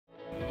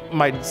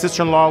My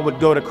sister-in-law would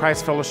go to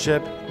Christ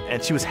Fellowship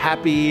and she was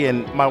happy,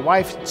 and my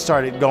wife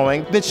started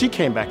going. Then she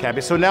came back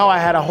happy. So now I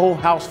had a whole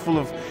house full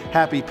of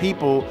happy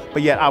people,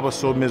 but yet I was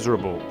so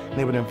miserable. And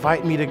they would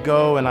invite me to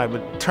go and I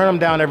would turn them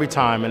down every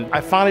time. And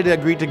I finally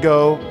agreed to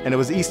go, and it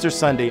was Easter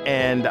Sunday.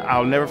 And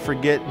I'll never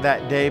forget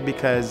that day,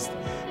 because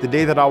the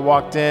day that I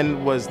walked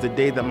in was the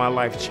day that my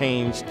life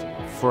changed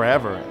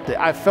forever.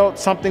 I felt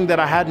something that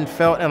I hadn't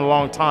felt in a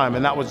long time,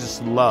 and that was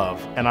just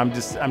love. And I'm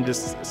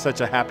just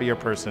such a happier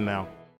person now.